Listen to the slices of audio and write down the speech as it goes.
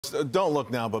Don't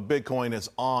look now, but Bitcoin is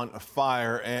on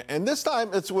fire. And this time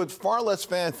it's with far less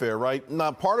fanfare, right?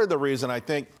 Now, part of the reason I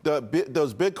think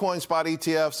those Bitcoin spot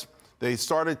ETFs, they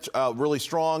started really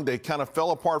strong. They kind of fell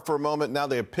apart for a moment. Now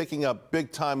they're picking up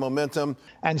big time momentum.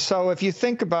 And so if you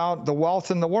think about the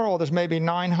wealth in the world, there's maybe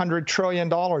 $900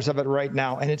 trillion of it right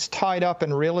now. And it's tied up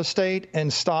in real estate, in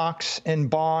stocks, in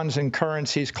bonds, in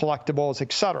currencies, collectibles,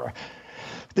 et cetera.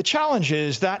 The challenge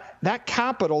is that that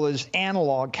capital is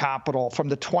analog capital from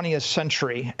the 20th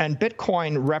century, and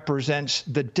Bitcoin represents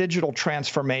the digital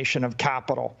transformation of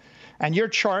capital. And your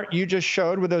chart you just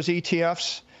showed with those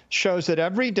ETFs shows that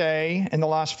every day in the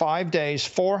last 5 days,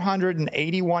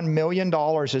 $481 million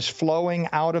is flowing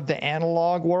out of the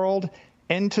analog world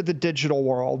into the digital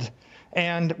world.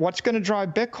 And what's going to drive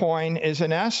Bitcoin is,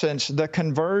 in essence, the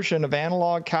conversion of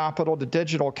analog capital to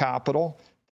digital capital.